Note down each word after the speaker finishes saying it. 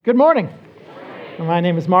Good morning. My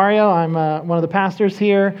name is Mario. I'm one of the pastors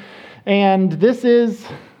here, and this is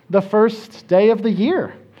the first day of the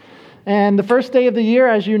year. And the first day of the year,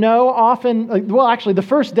 as you know, the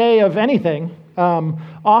first day of anything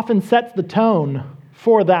often sets the tone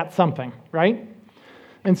for that something, right?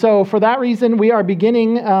 And so for that reason, we are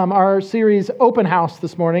beginning our series Open House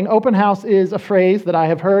this morning. Open House is a phrase that I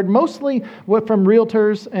have heard mostly from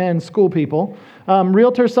realtors and school people.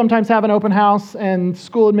 Realtors sometimes have an open house, and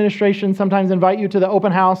school administration sometimes invite you to the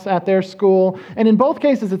open house at their school. And in both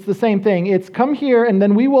cases, it's the same thing. It's come here, and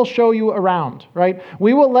then we will show you around, right?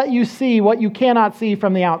 We will let you see what you cannot see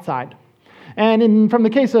from the outside. And from the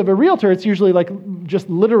case of a realtor, it's usually just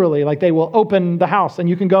literally they will open the house and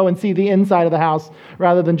you can go and see the inside of the house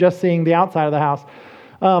rather than just seeing the outside of the house.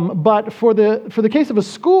 But for the case of a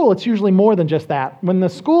school, it's usually more than just that. When the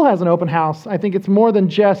school has an open house, I think it's more than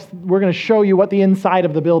just we're going to show you what the inside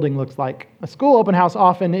of the building looks like. A school open house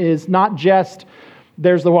often is not just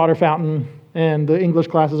there's the water fountain and the English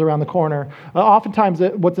classes around the corner. Oftentimes,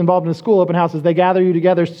 what's involved in a school open house is they gather you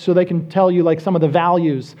together so they can tell you some of the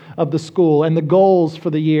values of the school and the goals for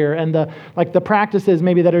the year and the practices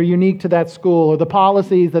maybe that are unique to that school or the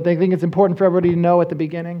policies that they think it's important for everybody to know at the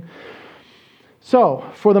beginning. So,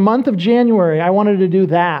 for the month of January, I wanted to do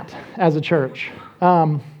that as a church.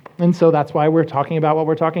 And so that's why we're talking about what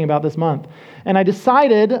we're talking about this month. And I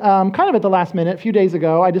decided, kind of at the last minute, a few days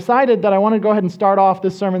ago, I decided that I wanted to go ahead and start off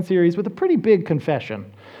this sermon series with a pretty big confession.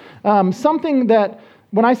 Something that,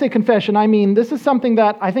 when I say confession, I mean this is something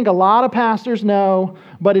that I think a lot of pastors know,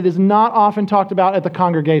 but it is not often talked about at the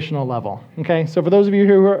congregational level. Okay, so for those of you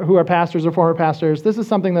who are pastors or former pastors, this is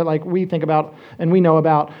something that we think about and we know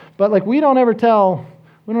about, but we don't ever tell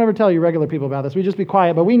you regular people about this. We just be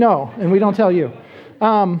quiet, but we know, and we don't tell you.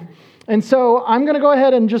 And so I'm going to go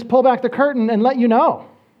ahead and just pull back the curtain and let you know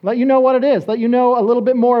what it is, let you know a little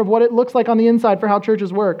bit more of what it looks like on the inside for how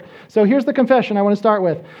churches work. So here's the confession I want to start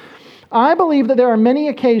with. I believe that there are many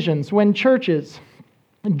occasions when churches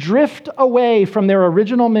drift away from their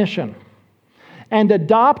original mission and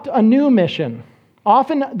adopt a new mission,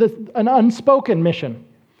 often an unspoken mission.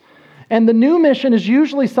 And the new mission is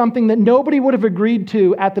usually something that nobody would have agreed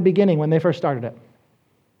to at the beginning when they first started it.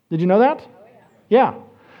 Did you know that? Yeah.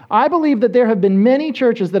 I believe that there have been many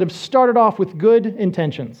churches that have started off with good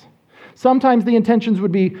intentions. Sometimes the intentions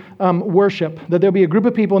would be worship, that there'll be a group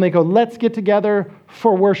of people and they go, let's get together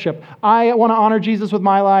for worship. I want to honor Jesus with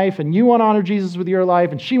my life, and you want to honor Jesus with your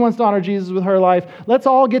life, and she wants to honor Jesus with her life. Let's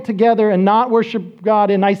all get together and not worship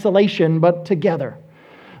God in isolation, but together.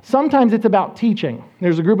 Sometimes it's about teaching.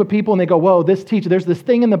 There's a group of people and they go, whoa, there's this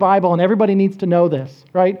thing in the Bible and everybody needs to know this,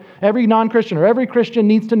 right? Every non-Christian or every Christian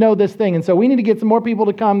needs to know this thing. And so we need to get some more people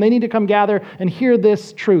to come. They need to come gather and hear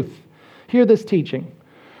this truth, hear this teaching.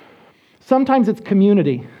 Sometimes it's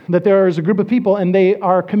community, that there is a group of people and they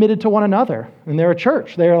are committed to one another. And they're a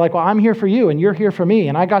church. They're like, well, I'm here for you and you're here for me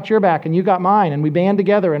and I got your back and you got mine and we band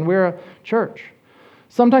together and we're a church.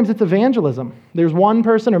 Sometimes it's evangelism. There's one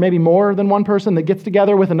person or maybe more than one person that gets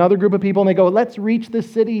together with another group of people and they go, let's reach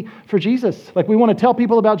this city for Jesus. We want to tell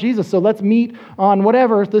people about Jesus, so let's meet on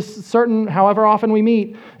however often we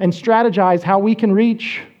meet, and strategize how we can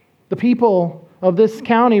reach the people of this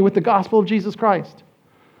county with the gospel of Jesus Christ.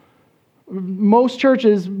 Most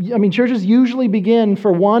churches usually begin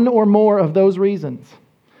for one or more of those reasons.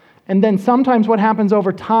 And then sometimes what happens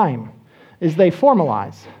over time is they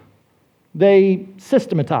formalize. They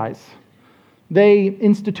systematize. They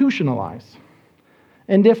institutionalize.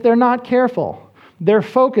 And if they're not careful, their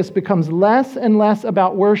focus becomes less and less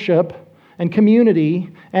about worship and community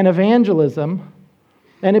and evangelism,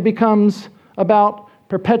 and it becomes about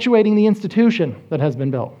perpetuating the institution that has been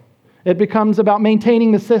built. It becomes about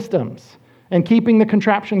maintaining the systems and keeping the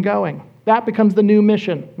contraption going. That becomes the new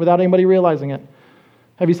mission without anybody realizing it.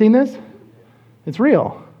 Have you seen this? It's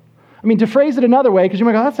real. To phrase it another way, because you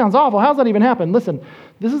might go, that sounds awful. How's that even happen? Listen,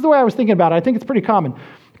 this is the way I was thinking about it. I think it's pretty common.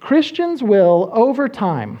 Christians will, over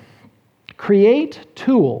time, create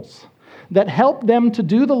tools that help them to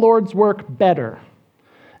do the Lord's work better.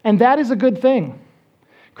 And that is a good thing.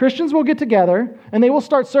 Christians will get together and they will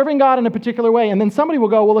start serving God in a particular way. And then somebody will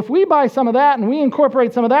go, well, if we buy some of that and we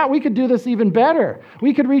incorporate some of that, we could do this even better.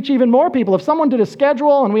 We could reach even more people. If someone did a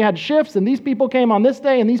schedule and we had shifts and these people came on this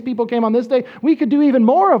day and these people came on this day, we could do even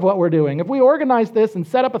more of what we're doing. If we organize this and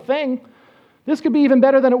set up a thing, this could be even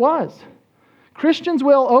better than it was. Christians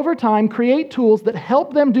will, over time, create tools that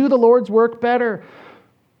help them do the Lord's work better,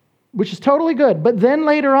 which is totally good. But then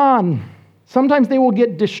later on, sometimes they will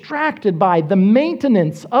get distracted by the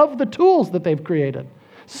maintenance of the tools that they've created.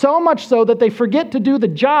 So much so that they forget to do the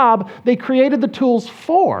job they created the tools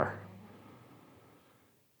for.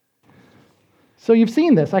 So you've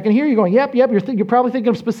seen this. I can hear you going, yep. You're probably thinking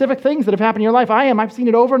of specific things that have happened in your life. I am. I've seen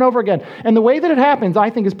it over and over again. And the way that it happens, I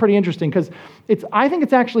think, is pretty interesting because I think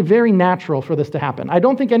it's actually very natural for this to happen. I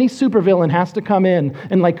don't think any supervillain has to come in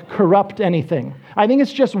and like corrupt anything. I think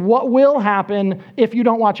it's just what will happen if you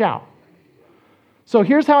don't watch out. So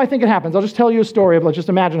here's how I think it happens. I'll just tell you a story of, let's just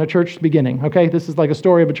imagine a church beginning, okay? This is like a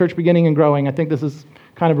story of a church beginning and growing. I think this is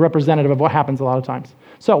kind of representative of what happens a lot of times.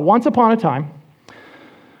 So once upon a time,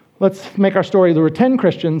 let's make our story. There were 10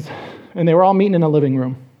 Christians, and they were all meeting in a living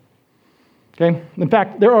room. Okay? In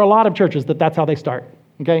fact, there are a lot of churches that's how they start.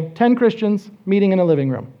 Okay? 10 Christians meeting in a living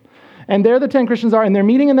room. And there the 10 Christians are, and they're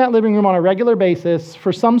meeting in that living room on a regular basis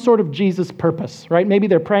for some sort of Jesus purpose, right? Maybe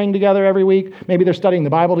they're praying together every week. Maybe they're studying the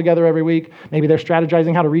Bible together every week. Maybe they're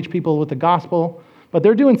strategizing how to reach people with the gospel. But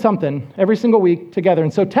they're doing something every single week together.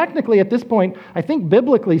 And so technically at this point, I think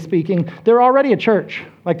biblically speaking, they're already a church.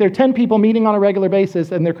 Like they're 10 people meeting on a regular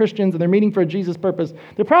basis, and they're Christians, and they're meeting for a Jesus purpose.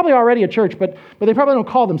 They're probably already a church, but they probably don't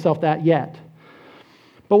call themselves that yet.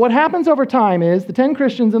 But what happens over time is the 10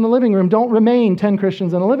 Christians in the living room don't remain 10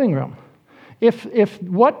 Christians in the living room. If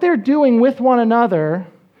what they're doing with one another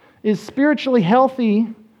is spiritually healthy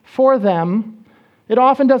for them, it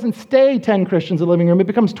often doesn't stay 10 Christians in the living room. It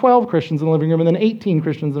becomes 12 Christians in the living room, and then 18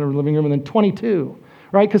 Christians in the living room, and then 22,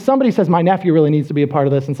 right? Because somebody says, my nephew really needs to be a part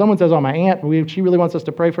of this, and someone says, oh, my aunt, she really wants us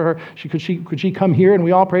to pray for her. Could she come here, and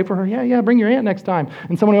we all pray for her? Yeah, bring your aunt next time.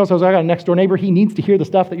 And someone else says, I got a next-door neighbor. He needs to hear the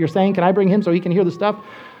stuff that you're saying. Can I bring him so he can hear the stuff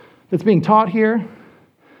that's being taught here?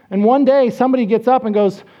 And one day, somebody gets up and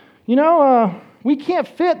goes, we can't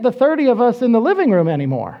fit the 30 of us in the living room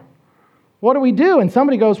anymore. What do we do? And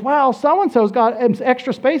somebody goes, well, so-and-so's got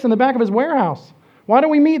extra space in the back of his warehouse. Why don't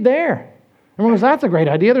we meet there? Everyone goes, that's a great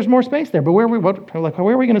idea. There's more space there. But where are we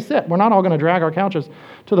going to sit? We're not all going to drag our couches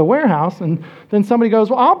to the warehouse. And then somebody goes,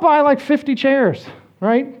 well, I'll buy like 50 chairs,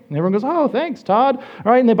 right? And everyone goes, oh, thanks, Todd.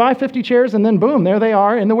 All right, and they buy 50 chairs, and then boom, there they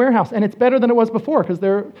are in the warehouse. And it's better than it was before because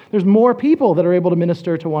there's more people that are able to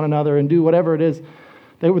minister to one another and do whatever it is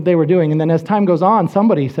they were doing. And then as time goes on,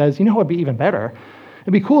 somebody says, it would be even better.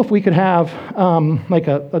 It'd be cool if we could have,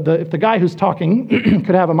 if the guy who's talking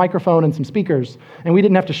could have a microphone and some speakers, and we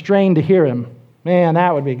didn't have to strain to hear him. Man,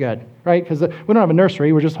 that would be good, right? Because we don't have a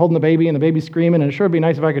nursery. We're just holding the baby, and the baby's screaming, and it sure would be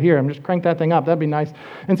nice if I could hear him. Just crank that thing up. That'd be nice.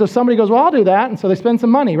 And so somebody goes, well, I'll do that. And so they spend some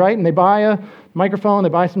money, right? And they buy a microphone, they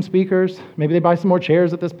buy some speakers. Maybe they buy some more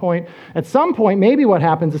chairs at this point. At some point, maybe what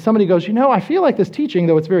happens is somebody goes, I feel like this teaching,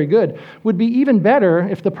 though it's very good, would be even better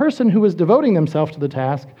if the person who was devoting themselves to the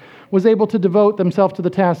task was able to devote themselves to the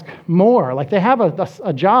task more. Like they have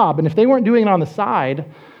a job, and if they weren't doing it on the side,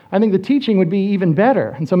 I think the teaching would be even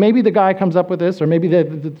better. And so maybe the guy comes up with this, or maybe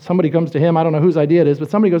somebody comes to him. I don't know whose idea it is, but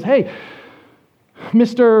somebody goes, hey,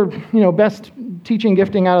 Mr. Best teaching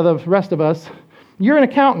gifting out of the rest of us, you're an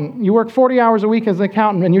accountant. You work 40 hours a week as an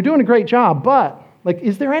accountant, and you're doing a great job, but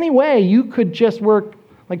is there any way you could just work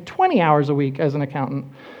 20 hours a week as an accountant?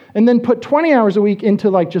 And then put 20 hours a week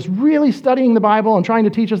into just really studying the Bible and trying to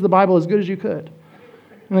teach us the Bible as good as you could.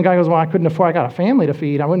 And the guy goes, well, I couldn't afford, I got a family to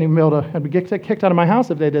feed. I wouldn't even be able to, I'd be kicked out of my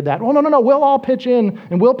house if they did that. Well, no, we'll all pitch in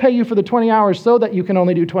and we'll pay you for the 20 hours so that you can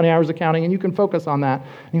only do 20 hours accounting and you can focus on that.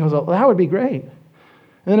 And he goes, well, that would be great. And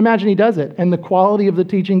then imagine he does it and the quality of the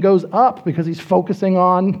teaching goes up because he's focusing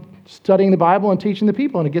on studying the Bible and teaching the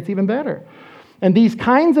people, and it gets even better. And these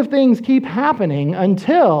kinds of things keep happening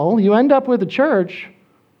until you end up with a church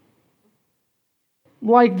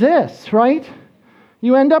like this, right?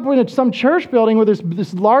 You end up with some church building where there's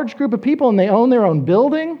this large group of people and they own their own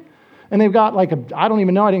building, and they've got I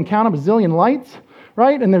didn't count them, a zillion lights,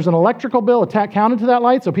 right? And there's an electrical bill counted to that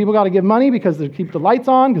light, so people got to give money because they keep the lights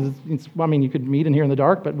on, because you could meet in here in the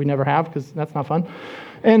dark, but we never have because that's not fun.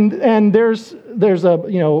 And there's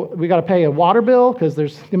we got to pay a water bill because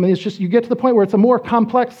it's just, you get to the point where it's a more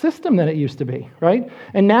complex system than it used to be, right?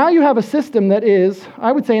 And now you have a system that is,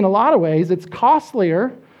 I would say in a lot of ways, it's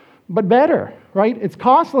costlier, but better, right? It's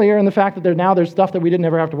costlier in the fact that there's stuff that we didn't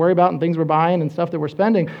ever have to worry about and things we're buying and stuff that we're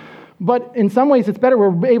spending. But in some ways, it's better.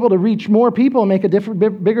 We're able to reach more people and make a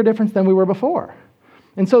bigger difference than we were before.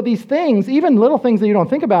 And so these things, even little things that you don't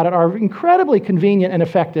think about it, are incredibly convenient and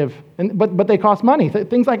effective, but they cost money.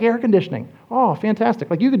 Things like air conditioning. Oh, fantastic.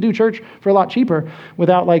 You could do church for a lot cheaper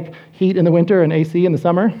without heat in the winter and AC in the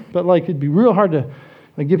summer, but it'd be real hard to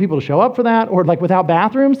get people to show up for that, or without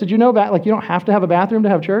bathrooms. Did you know that you don't have to have a bathroom to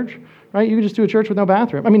have church, right? You can just do a church with no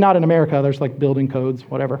bathroom. I mean, not in America. There's building codes,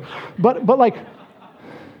 whatever. But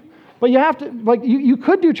But you have to, like, you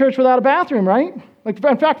could do church without a bathroom, right? Like,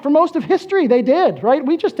 in fact, for most of history, they did, right?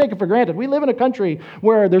 We just take it for granted. We live in a country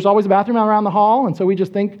where there's always a bathroom around the hall, and so we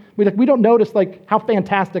just think, we don't notice, like, how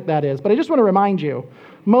fantastic that is. But I just want to remind you,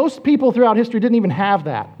 most people throughout history didn't even have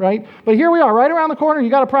that, right? But here we are, right around the corner. You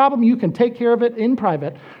got a problem, you can take care of it in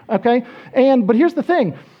private, okay? But here's the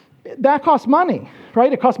thing. That costs money,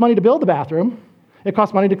 right? It costs money to build the bathroom. It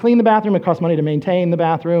costs money to clean the bathroom. It costs money to maintain the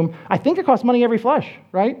bathroom. I think it costs money every flush,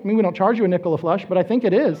 right? I mean, we don't charge you a nickel a flush, but I think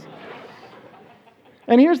it is.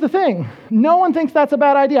 And here's the thing. No one thinks that's a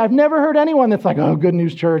bad idea. I've never heard anyone that's like, oh, Good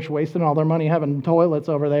News Church, wasting all their money having toilets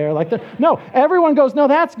over there. No, everyone goes, no,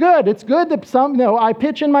 that's good. It's good that I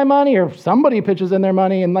pitch in my money or somebody pitches in their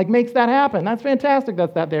money and makes that happen. That's fantastic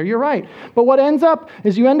that's that there. You're right. But what ends up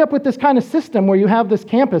is you end up with this kind of system where you have this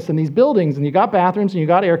campus and these buildings and you got bathrooms and you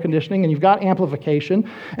got air conditioning and you've got amplification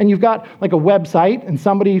and you've got like a website and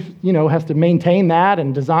somebody, has to maintain that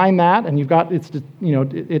and design that and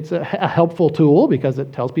it's a helpful tool because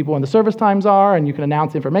it tells people when the service times are, and you can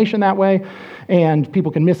announce information that way, and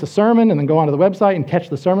people can miss a sermon and then go onto the website and catch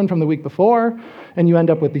the sermon from the week before, and you end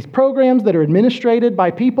up with these programs that are administrated by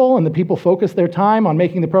people, and the people focus their time on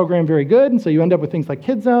making the program very good, and so you end up with things like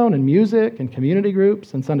Kid Zone and music and community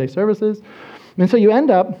groups and Sunday services, and so you end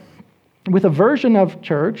up with a version of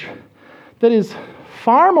church that is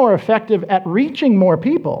far more effective at reaching more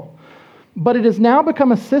people, but it has now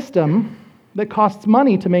become a system that costs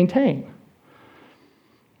money to maintain.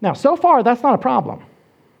 Now, so far, that's not a problem.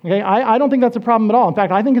 Okay, I don't think that's a problem at all. In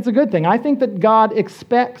fact, I think it's a good thing. I think that God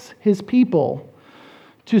expects his people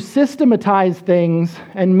to systematize things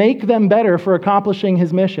and make them better for accomplishing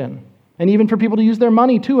his mission, and even for people to use their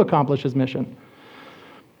money to accomplish his mission.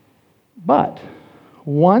 But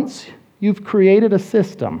once you've created a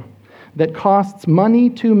system that costs money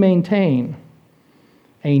to maintain,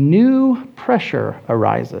 a new pressure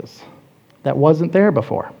arises that wasn't there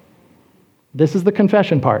before. This is the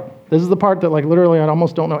confession part. This is the part that, literally, I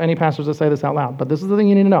almost don't know any pastors that say this out loud, but this is the thing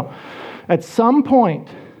you need to know. At some point,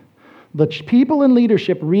 the people in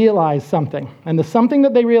leadership realize something, and the something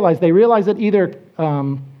that they realize it either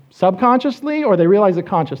subconsciously or they realize it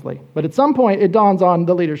consciously. But at some point, it dawns on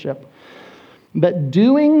the leadership that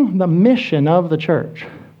doing the mission of the church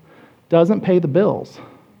doesn't pay the bills.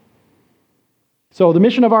 So the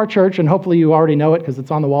mission of our church, and hopefully you already know it because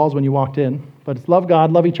it's on the walls when you walked in, but it's love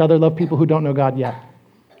God, love each other, love people who don't know God yet.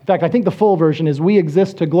 In fact, I think the full version is we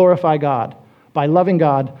exist to glorify God by loving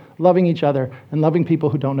God, loving each other, and loving people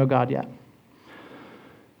who don't know God yet.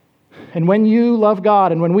 And when you love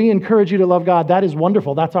God and when we encourage you to love God, that is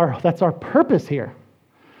wonderful. That's our purpose here.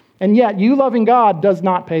 And yet, you loving God does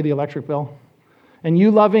not pay the electric bill. And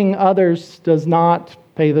you loving others does not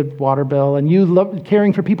pay the water bill. And you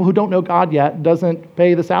caring for people who don't know God yet doesn't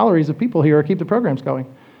pay the salaries of people here or keep the programs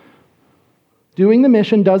going. Doing the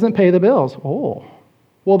mission doesn't pay the bills. Oh,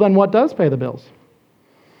 well then what does pay the bills?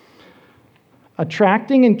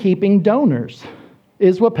 Attracting and keeping donors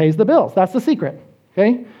is what pays the bills. That's the secret,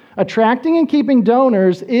 okay? Attracting and keeping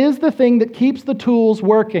donors is the thing that keeps the tools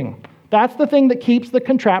working. That's the thing that keeps the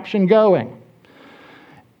contraption going.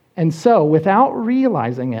 And so, without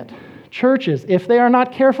realizing it, churches, if they are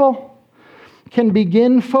not careful, can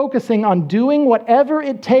begin focusing on doing whatever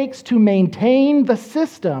it takes to maintain the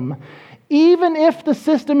system, even if the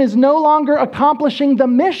system is no longer accomplishing the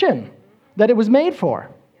mission that it was made for.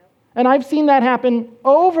 And I've seen that happen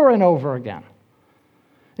over and over again.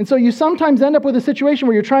 And so you sometimes end up with a situation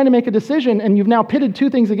where you're trying to make a decision and you've now pitted two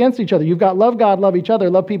things against each other. You've got love God, love each other,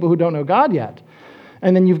 love people who don't know God yet.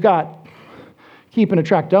 And then you've got keep and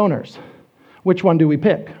attract donors. Which one do we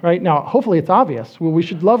pick, right? Now, hopefully it's obvious. Well, we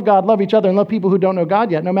should love God, love each other, and love people who don't know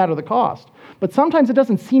God yet, no matter the cost. But sometimes it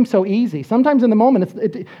doesn't seem so easy. Sometimes in the moment,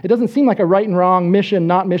 it doesn't seem like a right and wrong, mission,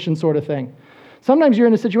 not mission sort of thing. Sometimes you're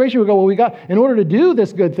in a situation where we go, well, in order to do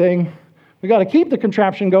this good thing, we got to keep the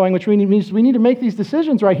contraption going, which we need to make these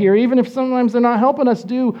decisions right here, even if sometimes they're not helping us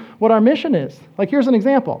do what our mission is. Like, here's an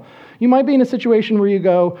example. You might be in a situation where you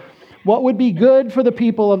go, what would be good for the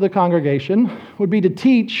people of the congregation would be to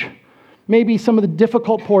teach maybe some of the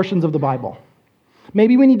difficult portions of the Bible.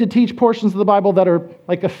 Maybe we need to teach portions of the Bible that are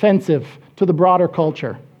offensive to the broader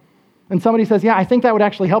culture. And somebody says, yeah, I think that would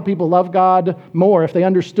actually help people love God more if they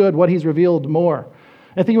understood what he's revealed more.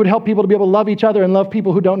 I think it would help people to be able to love each other and love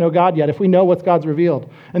people who don't know God yet if we know what God's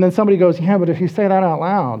revealed. And then somebody goes, yeah, but if you say that out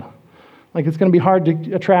loud, it's going to be hard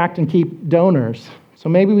to attract and keep donors. So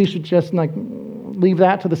maybe we should just leave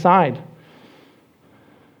that to the side.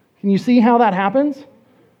 Can you see how that happens?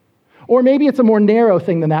 Or maybe it's a more narrow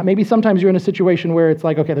thing than that. Maybe sometimes you're in a situation where it's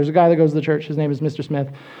like, okay, there's a guy that goes to the church. His name is Mr.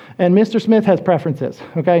 Smith. And Mr. Smith has preferences,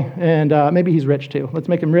 okay? And maybe he's rich too. Let's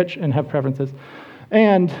make him rich and have preferences.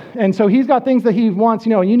 And so he's got things that he wants,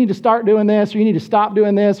 you need to start doing this, or you need to stop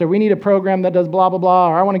doing this, or we need a program that does blah, blah, blah,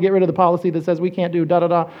 or I want to get rid of the policy that says we can't do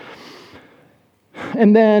da-da-da.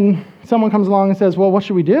 And then someone comes along and says, well, what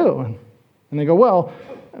should we do? And they go, well,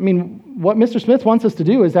 what Mr. Smith wants us to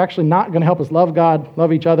do is actually not going to help us love God,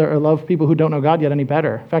 love each other, or love people who don't know God yet any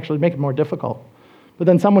better. It's actually make it more difficult. But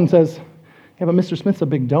then someone says, yeah, but Mr. Smith's a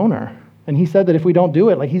big donor. And he said that if we don't do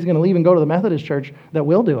it, he's going to leave and go to the Methodist church that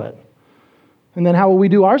will do it. And then how will we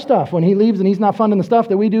do our stuff when he leaves and he's not funding the stuff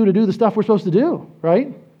that we do to do the stuff we're supposed to do,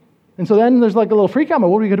 right? And so then there's a little freak out. What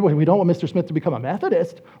are we going to do? We don't want Mr. Smith to become a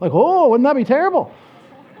Methodist. Wouldn't that be terrible?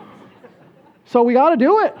 So we got to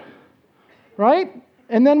do it, right?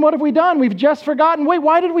 And then what have we done? We've just forgotten, wait,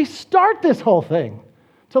 why did we start this whole thing?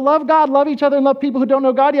 To love God, love each other, and love people who don't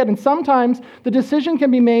know God yet. And sometimes the decision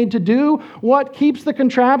can be made to do what keeps the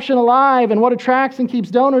contraption alive and what attracts and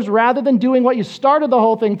keeps donors rather than doing what you started the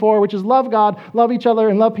whole thing for, which is love God, love each other,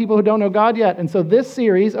 and love people who don't know God yet. And so this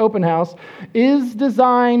series, Open House, is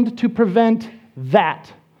designed to prevent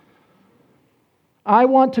that. I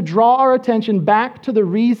want to draw our attention back to the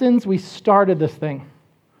reasons we started this thing.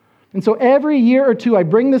 And so every year or two, I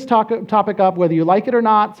bring this topic up, whether you like it or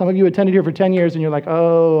not. Some of you attended here for 10 years, and you're like,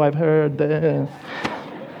 oh, I've heard this.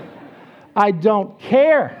 I don't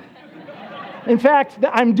care. In fact,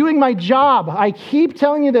 I'm doing my job. I keep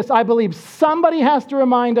telling you this. I believe somebody has to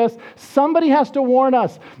remind us, somebody has to warn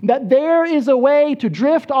us that there is a way to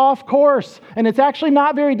drift off course, and it's actually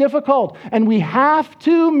not very difficult, and we have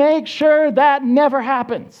to make sure that never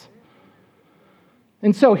happens.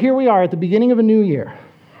 And so here we are at the beginning of a new year.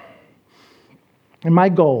 And my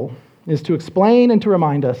goal is to explain and to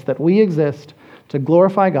remind us that we exist to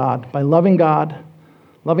glorify God by loving God,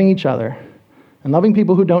 loving each other, and loving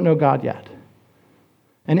people who don't know God yet.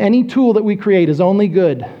 And any tool that we create is only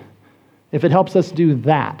good if it helps us do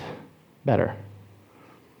that better.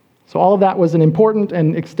 So all of that was an important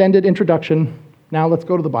and extended introduction. Now let's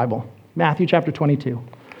go to the Bible. Matthew chapter 22.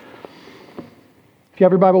 If you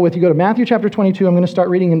have your Bible with you, go to Matthew chapter 22. I'm going to start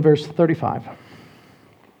reading in verse 35.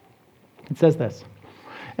 It says this,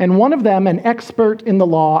 and one of them, an expert in the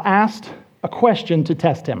law, asked a question to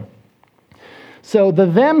test him. So the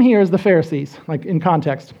them here is the Pharisees, in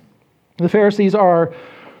context. The Pharisees are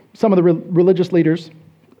some of the religious leaders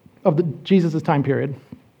of Jesus' time period.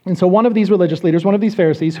 And so one of these religious leaders, one of these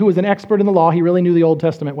Pharisees, who was an expert in the law, he really knew the Old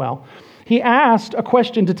Testament well, he asked a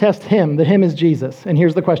question to test him. The him is Jesus. And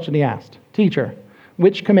here's the question he asked. Teacher,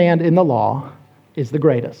 which command in the law is the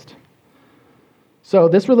greatest? So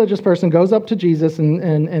this religious person goes up to Jesus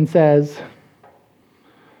and says,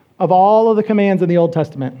 of all of the commands in the Old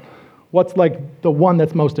Testament, what's the one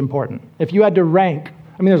that's most important? If you had to rank,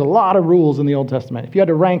 there's a lot of rules in the Old Testament. If you had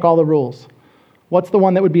to rank all the rules, what's the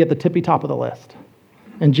one that would be at the tippy top of the list?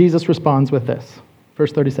 And Jesus responds with this,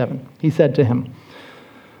 verse 37. He said to him,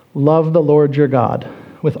 love the Lord your God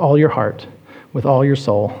with all your heart, with all your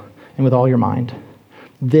soul, and with all your mind.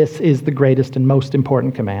 This is the greatest and most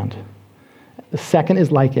important command. The second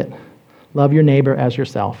is like it. Love your neighbor as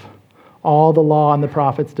yourself. All the law and the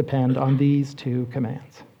prophets depend on these two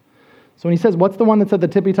commands. So when he says, what's the one that's at the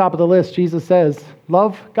tippy top of the list? Jesus says,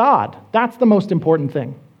 love God. That's the most important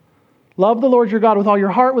thing. Love the Lord your God with all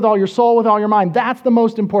your heart, with all your soul, with all your mind. That's the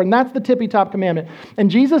most important. That's the tippy top commandment. And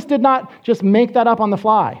Jesus did not just make that up on the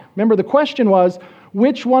fly. Remember, the question was,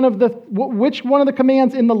 which one of the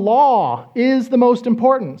commands in the law is the most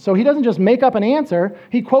important? So he doesn't just make up an answer.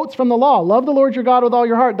 He quotes from the law. Love the Lord your God with all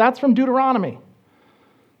your heart. That's from Deuteronomy.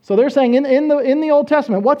 So they're saying in the Old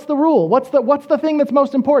Testament, what's the rule? What's the thing that's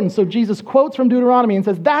most important? So Jesus quotes from Deuteronomy and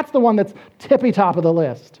says, that's the one that's tippy top of the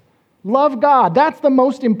list. Love God. That's the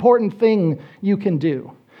most important thing you can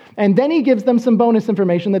do. And then he gives them some bonus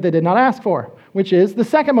information that they did not ask for, which is the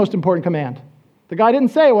second most important command. The guy didn't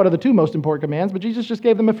say what are the two most important commands, but Jesus just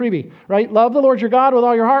gave them a freebie, right? Love the Lord your God with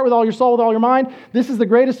all your heart, with all your soul, with all your mind. This is the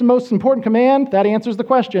greatest and most important command. That answers the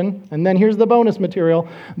question. And then here's the bonus material.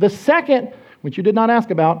 The second, which you did not ask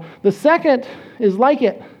about, the second is like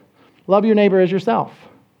it. Love your neighbor as yourself.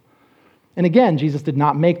 And again, Jesus did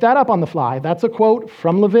not make that up on the fly. That's a quote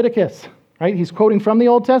from Leviticus, right? He's quoting from the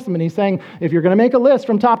Old Testament. He's saying, if you're going to make a list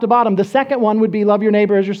from top to bottom, the second one would be love your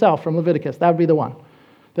neighbor as yourself from Leviticus. That would be the one.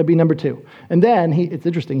 That'd be number 2. And then, it's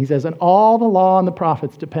interesting, he says, and all the law and the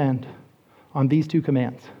prophets depend on these two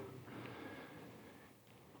commands.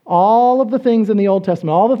 All of the things in the Old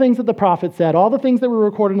Testament, all the things that the prophet said, all the things that were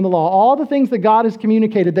recorded in the law, all the things that God has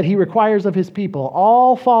communicated that he requires of his people,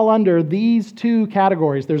 all fall under these two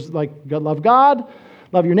categories. There's like love God,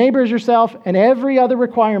 love your neighbor as yourself, and every other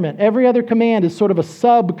requirement, every other command is sort of a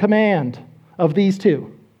sub-command of these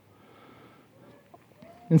two.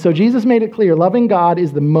 And so Jesus made it clear, loving God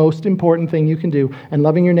is the most important thing you can do, and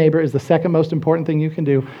loving your neighbor is the second most important thing you can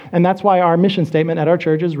do. And that's why our mission statement at our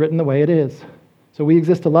church is written the way it is. So we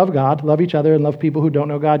exist to love God, love each other, and love people who don't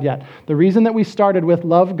know God yet. The reason that we started with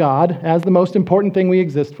love God as the most important thing we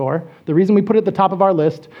exist for, the reason we put it at the top of our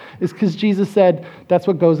list, is because Jesus said that's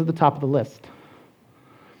what goes at the top of the list.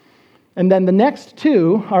 And then the next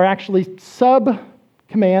two are actually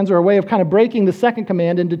sub-commands, or a way of kind of breaking the second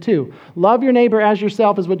command into two. Love your neighbor as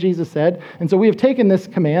yourself is what Jesus said. And so we have taken this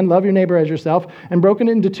command, love your neighbor as yourself, and broken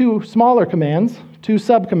it into two smaller commands, two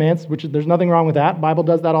sub-commands, which there's nothing wrong with that. The Bible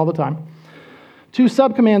does that all the time. Two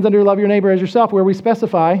sub-commands under love your neighbor as yourself, where we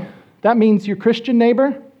specify that means your Christian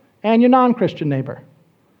neighbor and your non-Christian neighbor.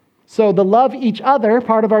 So the love each other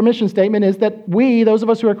part of our mission statement is that we, those of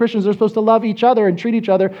us who are Christians, are supposed to love each other and treat each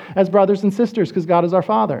other as brothers and sisters because God is our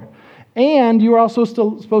Father. And you are also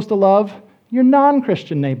still supposed to love your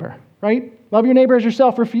non-Christian neighbor, right? Love your neighbor as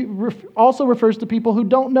yourself also refers to people who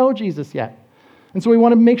don't know Jesus yet. And so we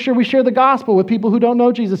want to make sure we share the gospel with people who don't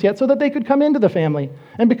know Jesus yet so that they could come into the family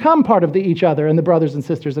and become part of each other and the brothers and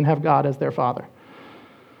sisters and have God as their Father.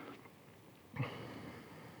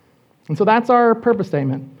 And so that's our purpose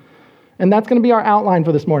statement. And that's going to be our outline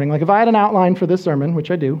for this morning. Like if I had an outline for this sermon,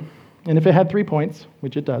 which I do, and if it had 3 points,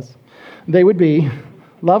 which it does, they would be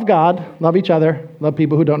love God, love each other, love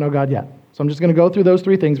people who don't know God yet. So I'm just going to go through those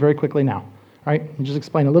 3 things very quickly now. All right? And just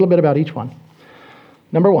explain a little bit about each one.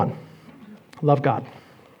 Number 1. Love God.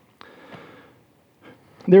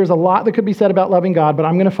 There's a lot that could be said about loving God, but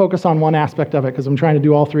I'm going to focus on one aspect of it because I'm trying to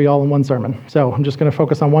do all 3 all in one sermon. So I'm just going to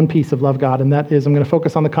focus on one piece of love God, and that is I'm going to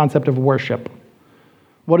focus on the concept of worship.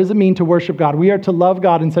 What does it mean to worship God? We are to love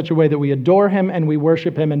God in such a way that we adore him and we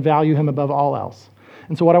worship him and value him above all else.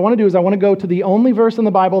 And so what I want to do is I want to go to the only verse in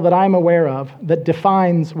the Bible that I'm aware of that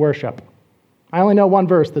defines worship. I only know one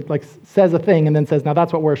verse that says a thing and then says, now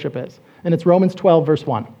that's what worship is. And it's Romans 12, verse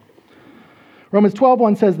 1. Romans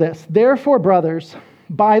 12:1 says this, "Therefore, brothers,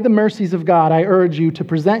 by the mercies of God, I urge you to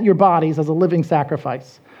present your bodies as a living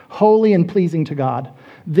sacrifice, holy and pleasing to God.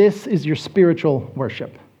 This is your spiritual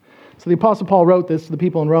worship." So the Apostle Paul wrote this to the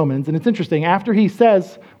people in Romans, and it's interesting. After he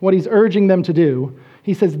says what he's urging them to do,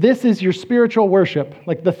 he says, this is your spiritual worship.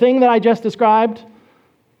 Like the thing that I just described,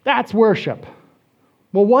 that's worship.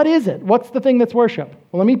 Well, what is it? What's the thing that's worship?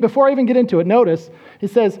 Well, before I even get into it, notice, it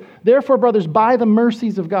says, "Therefore, brothers, by the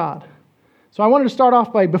mercies of God." So I wanted to start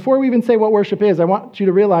off by, before we even say what worship is, I want you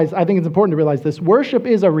to realize, I think it's important to realize this, worship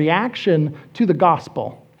is a reaction to the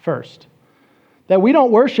gospel first. That we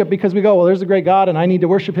don't worship because we go, well, there's a great God and I need to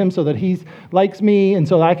worship him so that he likes me and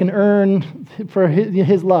so that I can earn for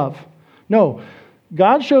his love. No,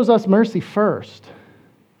 God shows us mercy first.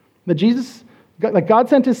 That God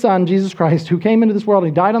sent his son, Jesus Christ, who came into this world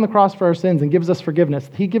and he died on the cross for our sins and gives us forgiveness.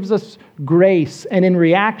 He gives us grace, and in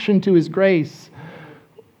reaction to his grace,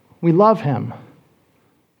 we love him.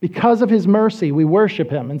 Because of his mercy, we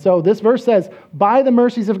worship him. And so this verse says, by the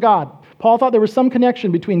mercies of God. Paul thought there was some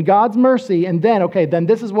connection between God's mercy and then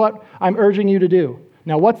this is what I'm urging you to do.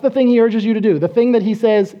 Now, what's the thing he urges you to do? The thing that he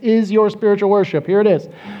says is your spiritual worship. Here it is.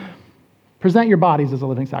 Present your bodies as a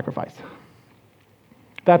living sacrifice.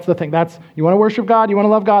 That's the thing. You want to worship God, you want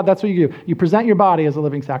to love God, that's what you do. You present your body as a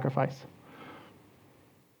living sacrifice.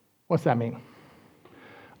 What's that mean?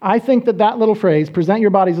 I think that little phrase, present your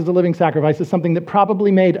bodies as a living sacrifice, is something that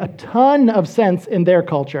probably made a ton of sense in their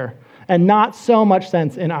culture and not so much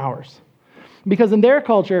sense in ours. Because in their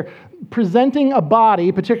culture, presenting a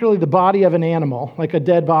body, particularly the body of an animal, like a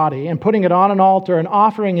dead body, and putting it on an altar and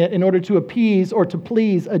offering it in order to appease or to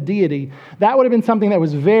please a deity, that would have been something that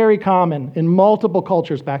was very common in multiple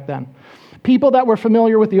cultures back then. People that were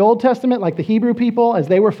familiar with the Old Testament, like the Hebrew people, as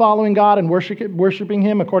they were following God and worshiping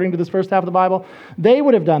him according to this first half of the Bible, they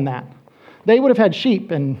would have done that. They would have had sheep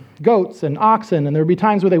and goats and oxen, and there would be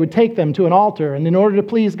times where they would take them to an altar, and in order to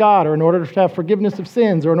please God, or in order to have forgiveness of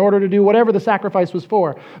sins, or in order to do whatever the sacrifice was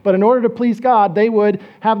for. But in order to please God, they would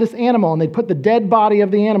have this animal, and they'd put the dead body of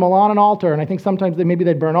the animal on an altar, and I think sometimes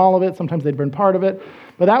they'd burn all of it, sometimes they'd burn part of it.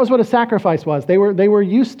 But that was what a sacrifice was. They were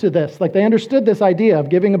used to this. Like they understood this idea of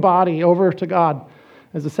giving a body over to God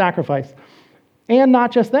as a sacrifice. And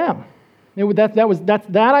not just them.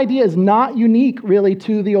 That idea is not unique really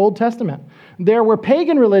to the Old Testament. There were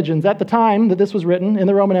pagan religions at the time that this was written in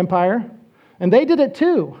the Roman Empire, and they did it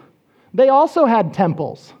too. They also had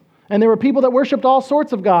temples, And there were people that worshiped all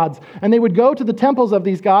sorts of gods, and they would go to the temples of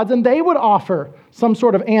these gods, and they would offer some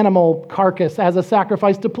sort of animal carcass as a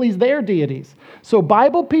sacrifice to please their deities. So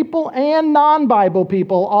Bible people and non-Bible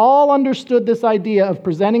people all understood this idea of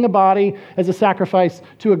presenting a body as a sacrifice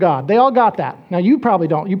to a god. They all got that. Now, you probably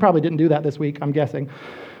don't. You probably didn't do that this week, I'm guessing.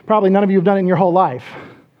 Probably none of you have done it in your whole life.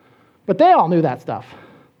 But they all knew that stuff.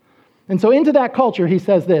 And so into that culture, he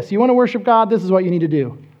says this: you want to worship God? This is what you need to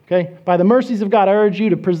do. Okay? By the mercies of God, I urge you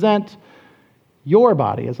to present your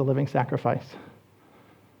body as a living sacrifice.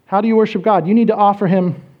 How do you worship God? You need to offer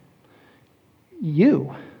him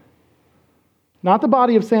you. Not the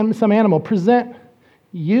body of some animal. Present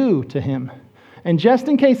you to him. And just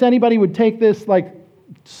in case anybody would take this like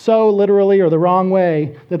so literally or the wrong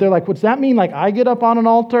way, that they're like, does that mean like I get up on an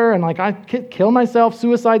altar and like I kill myself,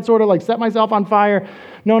 suicide sort of, like set myself on fire?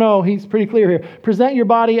 No, he's pretty clear here. Present your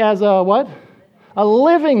body as a what? A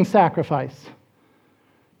living sacrifice.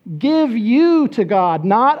 Give you to God,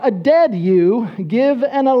 not a dead you. Give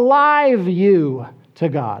an alive you to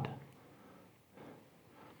God.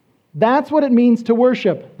 That's what it means to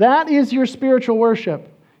worship. That is your spiritual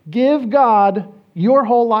worship. Give God your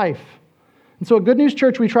whole life. And so at Good News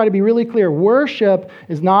Church, we try to be really clear. Worship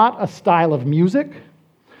is not a style of music.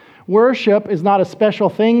 Worship is not a special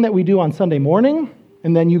thing that we do on Sunday morning,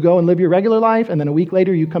 and then you go and live your regular life, and then a week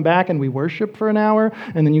later you come back and we worship for an hour,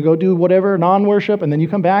 and then you go do whatever, non-worship, and then you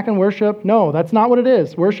come back and worship. No, that's not what it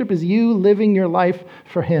is. Worship is you living your life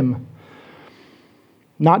for him.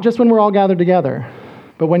 Not just when we're all gathered together,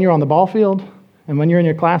 but when you're on the ball field, and when you're in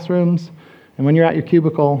your classrooms, and when you're at your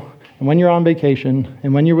cubicle, and when you're on vacation,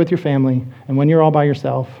 and when you're with your family, and when you're all by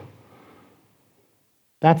yourself.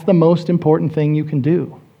 That's the most important thing you can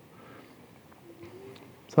do.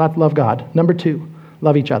 So that's love God. Number 2,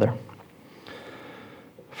 love each other.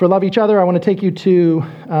 For love each other, I want to take you to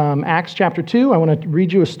Acts chapter 2. I want to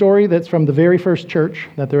read you a story that's from the very first church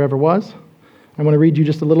that there ever was. I want to read you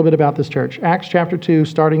just a little bit about this church. Acts chapter 2,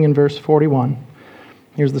 starting in verse 41.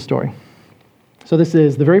 Here's the story. So this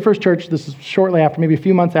is the very first church. This is shortly after, maybe a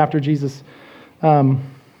few months after Jesus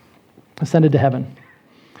ascended to heaven.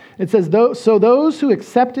 It says, so those who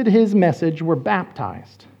accepted his message were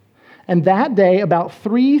baptized. And that day, about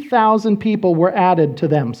 3,000 people were added to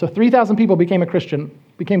them. So 3,000 people became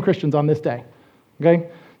Christians on this day. Okay?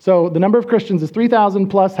 So the number of Christians is 3,000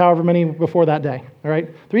 plus however many before that day. All right?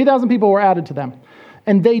 3,000 people were added to them.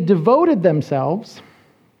 And they devoted themselves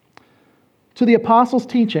to the apostles'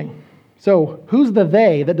 teaching. So who's the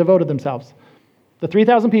they that devoted themselves? The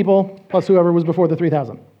 3,000 people plus whoever was before the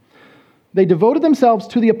 3,000. They devoted themselves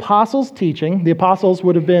to the apostles' teaching. The apostles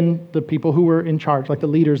would have been the people who were in charge, like the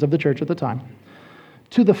leaders of the church at the time.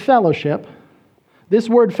 To the fellowship. This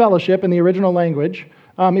word fellowship in the original language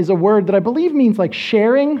is a word that I believe means like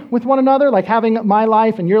sharing with one another, like having my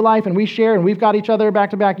life and your life, and we share, and we've got each other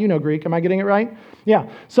back to back. You know Greek. Am I getting it right? Yeah.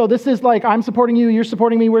 So this is like I'm supporting you, you're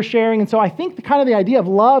supporting me, we're sharing. And so I think the idea of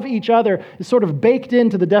love each other is sort of baked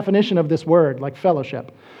into the definition of this word, like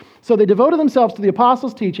fellowship. So they devoted themselves to the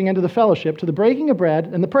apostles' teaching and to the fellowship, to the breaking of bread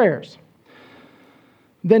and the prayers.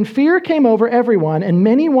 Then fear came over everyone, and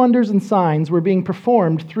many wonders and signs were being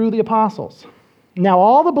performed through the apostles. Now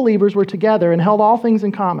all the believers were together and held all things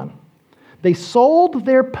in common. They sold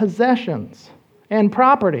their possessions and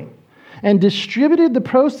property and distributed the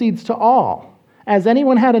proceeds to all, as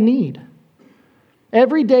anyone had a need.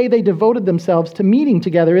 Every day they devoted themselves to meeting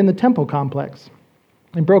together in the temple complex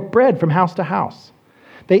and broke bread from house to house.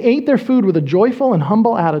 They ate their food with a joyful and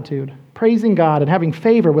humble attitude, praising God and having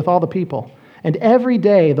favor with all the people. And every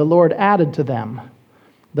day the Lord added to them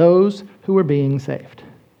those who were being saved.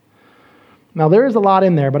 Now there is a lot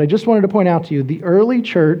in there, but I just wanted to point out to you, the early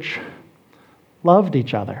church loved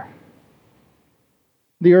each other.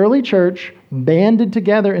 The early church banded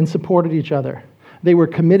together and supported each other. They were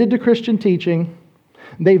committed to Christian teaching.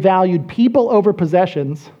 They valued people over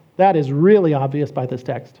possessions. That is really obvious by this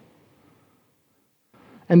text.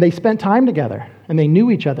 And they spent time together, and they knew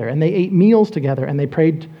each other, and they ate meals together, and they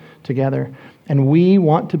prayed together. And we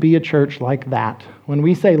want to be a church like that. When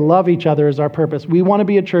we say love each other is our purpose, we want to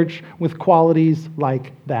be a church with qualities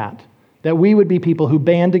like that. That we would be people who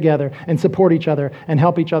band together and support each other and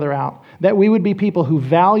help each other out. That we would be people who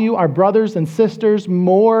value our brothers and sisters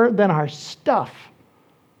more than our stuff.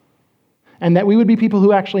 And that we would be people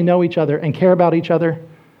who actually know each other and care about each other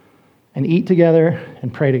and eat together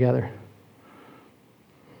and pray together.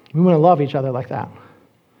 We want to love each other like that.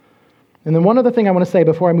 And then one other thing I want to say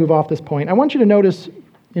before I move off this point, I want you to notice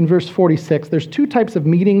in verse 46, there's 2 types of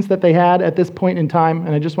meetings that they had at this point in time,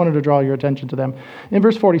 and I just wanted to draw your attention to them. In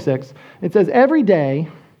verse 46, it says, every day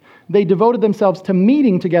they devoted themselves to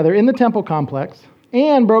meeting together in the temple complex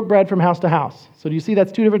and broke bread from house to house. So do you see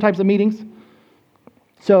that's two different types of meetings?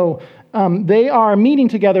 So they are meeting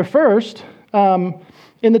together first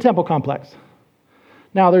in the temple complex.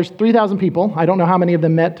 Now, there's 3,000 people. I don't know how many of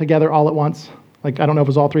them met together all at once. Like, I don't know if it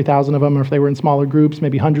was all 3,000 of them or if they were in smaller groups,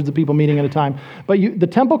 maybe hundreds of people meeting at a time. But the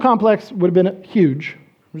temple complex would have been huge.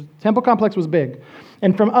 The temple complex was big.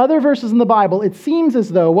 And from other verses in the Bible, it seems as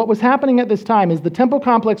though what was happening at this time is the temple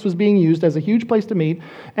complex was being used as a huge place to meet,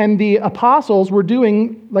 and the apostles were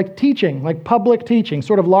doing like teaching, like public teaching,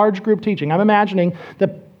 sort of large group teaching. I'm imagining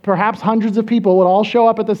that perhaps hundreds of people would all show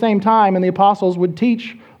up at the same time, and the apostles would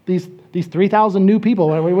teach these 3,000 new people.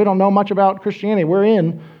 We don't know much about Christianity. We're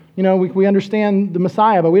in, we understand the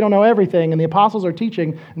Messiah, but we don't know everything, and the apostles are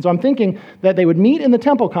teaching. And so I'm thinking that they would meet in the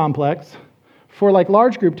temple complex for like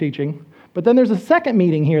large group teaching, but then there's a second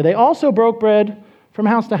meeting here. They also broke bread from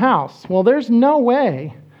house to house. Well, there's no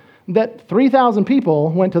way that 3,000 people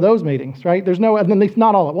went to those meetings, right? There's no, at least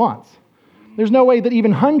not all at once. There's no way that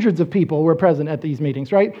even hundreds of people were present at these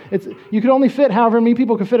meetings, right? You could only fit however many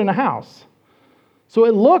people could fit in a house. So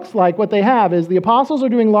it looks like what they have is the apostles are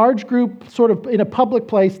doing large group sort of in a public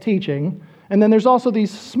place teaching, and then there's also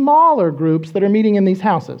these smaller groups that are meeting in these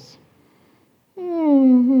houses.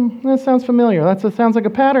 That sounds familiar. That sounds like a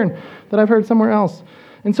pattern that I've heard somewhere else.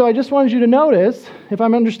 And so I just wanted you to notice, if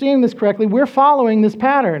I'm understanding this correctly, we're following this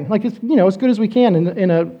pattern, like it's as good as we can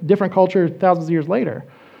in a different culture thousands of years later.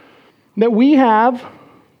 That we have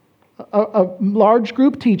a large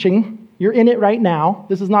group teaching. You're in it right now.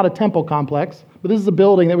 This is not a temple complex, but this is a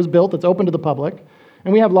building that was built that's open to the public.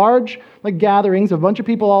 And we have large gatherings of a bunch of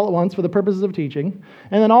people all at once for the purposes of teaching.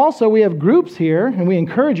 And then also we have groups here, and we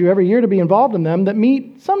encourage you every year to be involved in them, that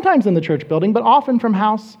meet sometimes in the church building, but often from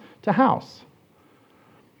house to house.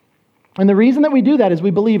 And the reason that we do that is we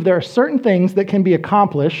believe there are certain things that can be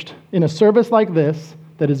accomplished in a service like this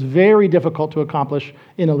that is very difficult to accomplish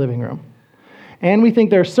in a living room. And we think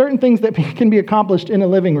there are certain things that can be accomplished in a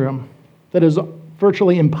living room that is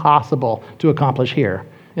virtually impossible to accomplish here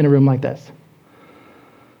in a room like this.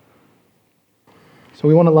 So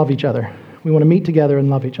we want to love each other. We want to meet together and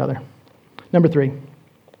love each other. Number 3,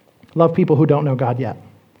 love people who don't know God yet.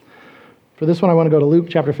 For this one, I want to go to Luke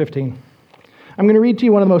chapter 15. I'm going to read to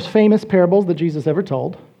you one of the most famous parables that Jesus ever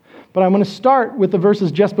told, but I'm going to start with the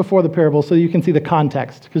verses just before the parable so you can see the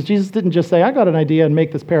context, because Jesus didn't just say, I got an idea and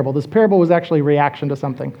make this parable. This parable was actually a reaction to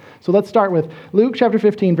something. So let's start with Luke chapter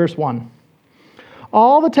 15, verse 1.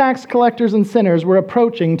 All the tax collectors and sinners were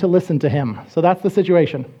approaching to listen to him. So that's the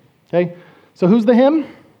situation, okay? So who's the him?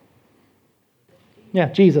 Yeah,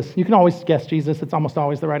 Jesus. You can always guess Jesus. It's almost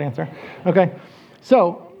always the right answer. Okay.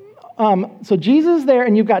 So Jesus is there,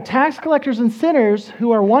 and you've got tax collectors and sinners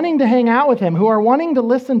who are wanting to hang out with him, who are wanting to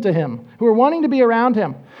listen to him, who are wanting to be around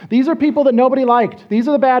him. These are people that nobody liked. These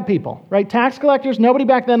are the bad people, right? Tax collectors, nobody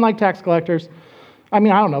back then liked tax collectors. I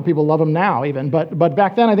mean, I don't know, people love them now even, but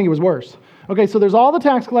back then I think it was worse. Okay, so there's all the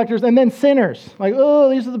tax collectors and then sinners. Like, oh,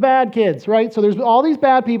 these are the bad kids, right? So there's all these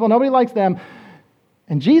bad people. Nobody likes them.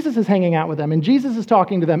 And Jesus is hanging out with them, and Jesus is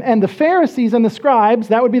talking to them. And the Pharisees and the scribes,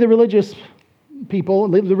 that would be the religious people,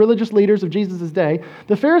 the religious leaders of Jesus' day,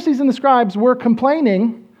 the Pharisees and the scribes were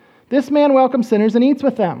complaining, this man welcomes sinners and eats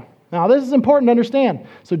with them. Now, this is important to understand.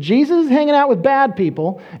 So Jesus is hanging out with bad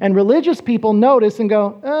people, and religious people notice and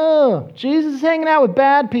go, oh, Jesus is hanging out with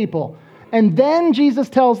bad people. And then Jesus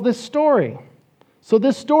tells this story. So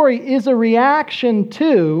this story is a reaction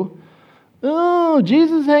to, oh,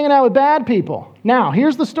 Jesus is hanging out with bad people. Now,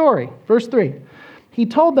 here's the story. Verse 3. He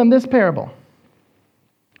told them this parable.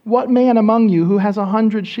 What man among you who has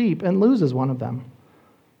 100 sheep and loses one of them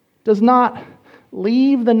does not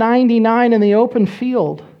leave the 99 in the open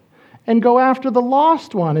field and go after the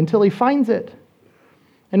lost one until he finds it?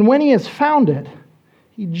 And when he has found it,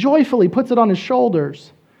 he joyfully puts it on his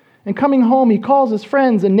shoulders. And coming home, he calls his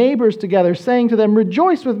friends and neighbors together, saying to them,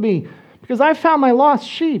 rejoice with me, because I found my lost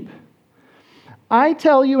sheep. I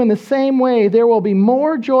tell you, in the same way, there will be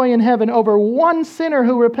more joy in heaven over one sinner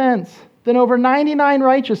who repents than over 99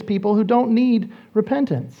 righteous people who don't need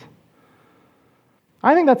repentance.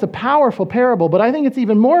 I think that's a powerful parable, but I think it's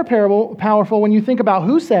even more powerful when you think about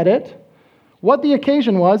who said it, what the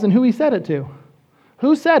occasion was, and who he said it to.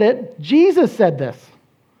 Who said it? Jesus said this.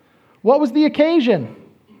 What was the occasion?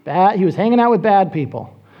 He was hanging out with bad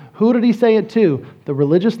people. Who did he say it to? The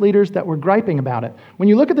religious leaders that were griping about it. When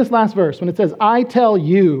you look at this last verse, when it says, I tell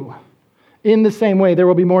you, in the same way, there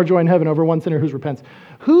will be more joy in heaven over one sinner who repents.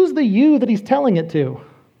 Who's the you that he's telling it to?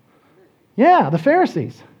 Yeah, the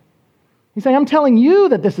Pharisees. He's saying, I'm telling you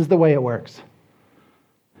that this is the way it works.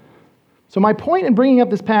 So my point in bringing up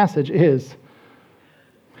this passage is,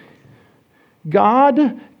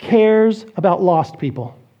 God cares about lost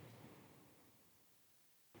people.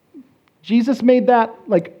 Jesus made that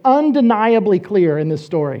undeniably clear in this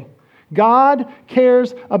story. God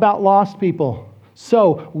cares about lost people.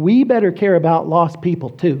 So we better care about lost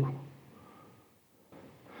people too.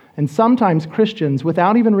 And sometimes Christians,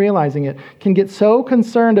 without even realizing it, can get so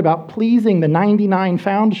concerned about pleasing the 99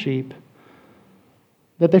 found sheep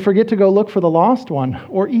that they forget to go look for the lost one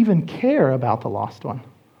or even care about the lost one.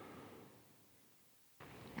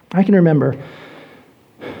 I can remember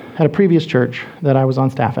at a previous church that I was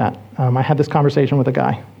on staff at, I had this conversation with a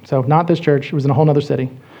guy. So not this church, it was in a whole other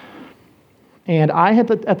city. And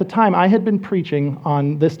at the time, I had been preaching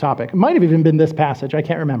on this topic. It might have even been this passage, I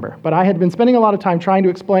can't remember. But I had been spending a lot of time trying to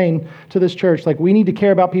explain to this church, we need to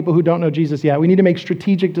care about people who don't know Jesus yet. We need to make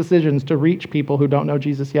strategic decisions to reach people who don't know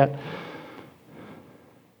Jesus yet.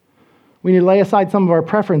 We need to lay aside some of our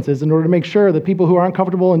preferences in order to make sure that people who aren't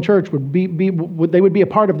comfortable in church would be a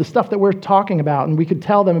part of the stuff that we're talking about, and we could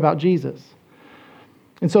tell them about Jesus.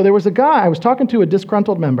 And so there was a guy, I was talking to a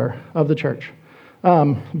disgruntled member of the church,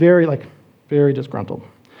 very disgruntled.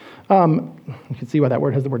 You can see why that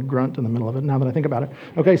word has the word grunt in the middle of it now that I think about it.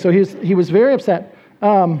 Okay, so he was very upset.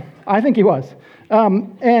 I think he was.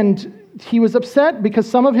 And he was upset because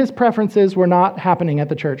some of his preferences were not happening at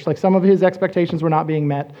the church. Some of his expectations were not being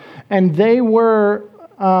met. And they were,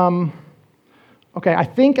 I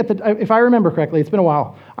think if I remember correctly, it's been a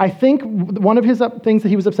while, I think one of his things that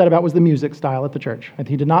he was upset about was the music style at the church.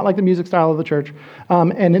 He did not like the music style of the church.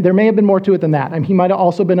 And there may have been more to it than that. And he might have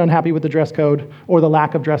also been unhappy with the dress code or the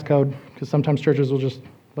lack of dress code, because sometimes churches will just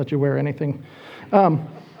let you wear anything.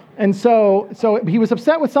 And so he was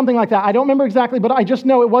upset with something like that. I don't remember exactly, but I just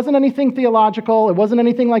know it wasn't anything theological. It wasn't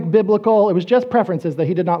anything biblical. It was just preferences that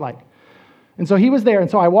he did not like. And so he was there.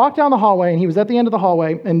 And so I walked down the hallway, and he was at the end of the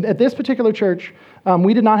hallway. And at this particular church,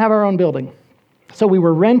 we did not have our own building. So we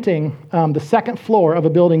were renting the second floor of a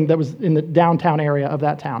building that was in the downtown area of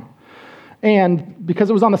that town. And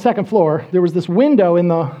because it was on the second floor, there was this window in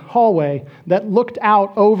the hallway that looked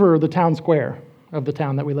out over the town square of the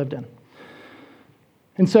town that we lived in.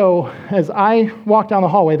 And so as I walk down the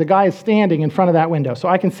hallway, the guy is standing in front of that window. So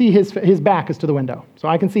I can see his back is to the window. So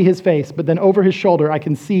I can see his face, but then over his shoulder, I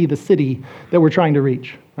can see the city that we're trying to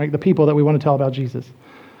reach, right? The people that we want to tell about Jesus.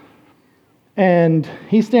 And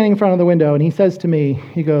he's standing in front of the window, and he says to me,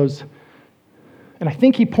 he goes, and I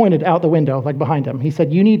think he pointed out the window, behind him. He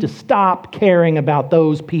said, "You need to stop caring about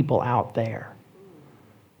those people out there.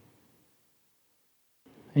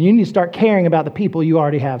 And you need to start caring about the people you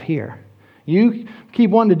already have here. You keep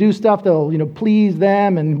wanting to do stuff that'll, please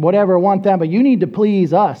them and whatever, want them, but you need to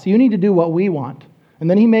please us. You need to do what we want." And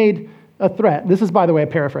then he made a threat. This is, by the way, a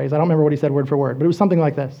paraphrase. I don't remember what he said word for word, but it was something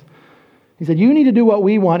like this. He said, "You need to do what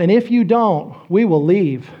we want, and if you don't, we will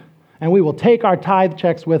leave, and we will take our tithe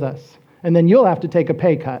checks with us, and then you'll have to take a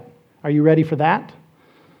pay cut. Are you ready for that?"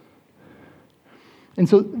 And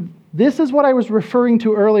so this is what I was referring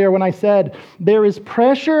to earlier when I said there is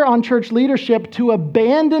pressure on church leadership to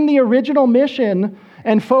abandon the original mission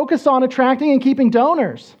and focus on attracting and keeping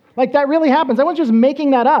donors. That really happens. I wasn't just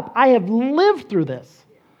making that up. I have lived through this.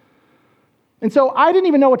 And so I didn't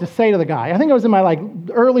even know what to say to the guy. I think I was in my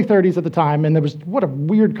early 30s at the time, and what a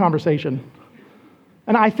weird conversation.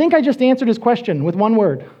 And I think I just answered his question with one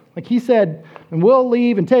word. He said, "And we'll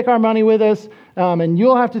leave and take our money with us, and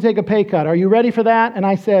you'll have to take a pay cut. Are you ready for that?" And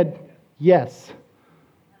I said, "Yes."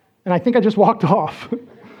 And I think I just walked off.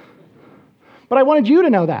 But I wanted you to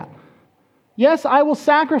know that. Yes, I will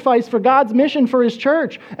sacrifice for God's mission for His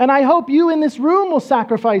church. And I hope you in this room will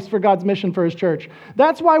sacrifice for God's mission for His church.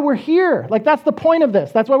 That's why we're here. That's the point of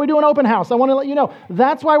this. That's why we do an open house. I want to let you know.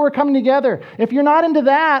 That's why we're coming together. If you're not into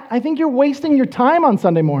that, I think you're wasting your time on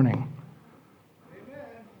Sunday morning. Amen.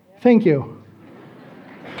 Thank you.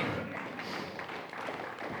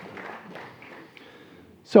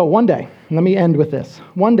 So one day, let me end with this.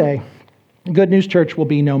 One day, Good News Church will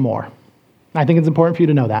be no more. I think it's important for you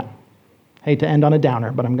to know that. Hate to end on a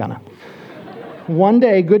downer, but I'm gonna. One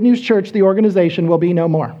day, Good News Church, the organization, will be no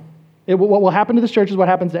more. What will happen to this church is what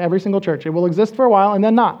happens to every single church. It will exist for a while and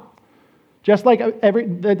then not. Just like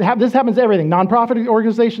this happens to everything. Nonprofit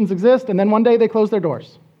organizations exist, and then one day they close their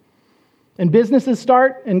doors. And businesses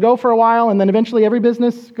start and go for a while, and then eventually every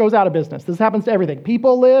business goes out of business. This happens to everything.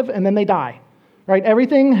 People live, and then they die. Right?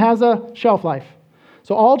 Everything has a shelf life.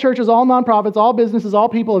 So all churches, all nonprofits, all businesses, all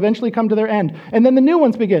people eventually come to their end. And then the new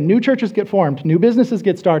ones begin. New churches get formed. New businesses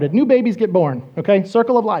get started. New babies get born. Okay?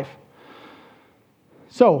 Circle of life.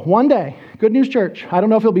 So one day, Good News Church, I don't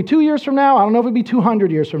know if it'll be 2 years from now. I don't know if it'll be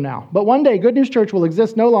 200 years from now. But one day, Good News Church will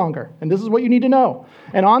exist no longer. And this is what you need to know.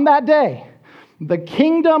 And on that day, the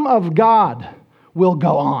kingdom of God will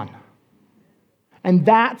go on. And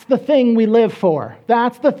that's the thing we live for.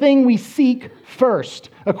 That's the thing we seek first,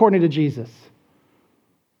 according to Jesus.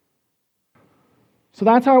 So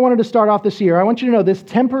that's how I wanted to start off this year. I want you to know this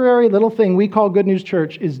temporary little thing we call Good News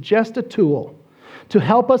Church is just a tool to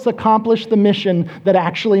help us accomplish the mission that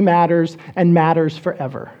actually matters and matters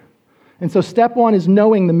forever. And so step one is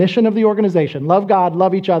knowing the mission of the organization. Love God,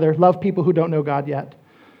 love each other, love people who don't know God yet.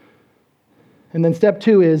 And then step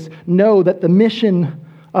two is know that the mission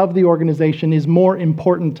of the organization is more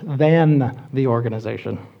important than the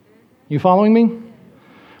organization. You following me?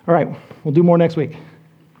 All right, we'll do more next week.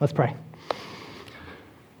 Let's pray.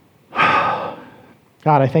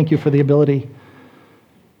 God, I thank you for the ability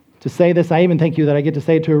to say this. I even thank you that I get to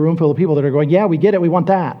say it to a room full of people that are going, yeah, we get it, we want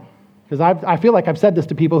that. Because I feel like I've said this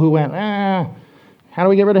to people who went, how do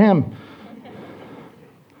we get rid of him?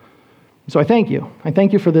 So I thank you. I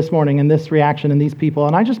thank you for this morning and this reaction and these people.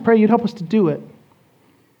 And I just pray you'd help us to do it.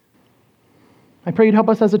 I pray you'd help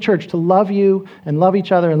us as a church to love you and love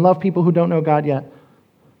each other and love people who don't know God yet.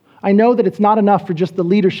 I know that it's not enough for just the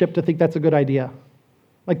leadership to think that's a good idea.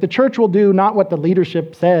 Like the church will do not what the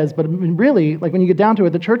leadership says, but really, like when you get down to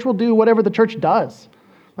it, the church will do whatever the church does.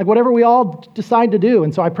 Like whatever we all decide to do.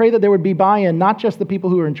 And so I pray that there would be buy-in, not just the people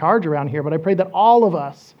who are in charge around here, but I pray that all of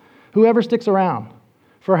us, whoever sticks around,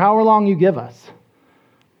 for however long you give us,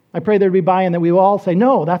 I pray there'd be buy-in that we will all say,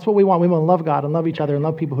 no, that's what we want. We want to love God and love each other and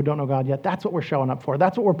love people who don't know God yet. That's what we're showing up for.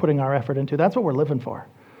 That's what we're putting our effort into. That's what we're living for.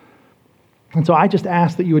 And so I just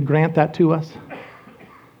ask that you would grant that to us.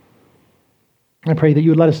 I pray that you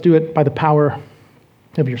would let us do it by the power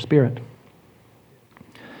of your Spirit.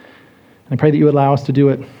 I pray that you would allow us to do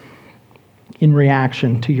it in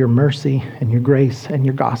reaction to your mercy and your grace and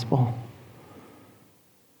your gospel.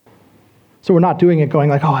 So we're not doing it going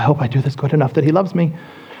like, oh, I hope I do this good enough that he loves me.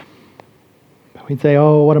 But we'd say,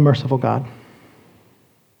 oh, what a merciful God.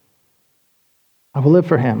 I will live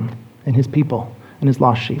for him and his people and his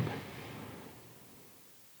lost sheep.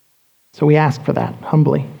 So we ask for that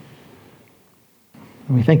humbly.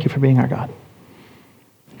 And we thank you for being our God.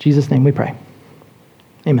 In Jesus' name we pray.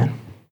 Amen.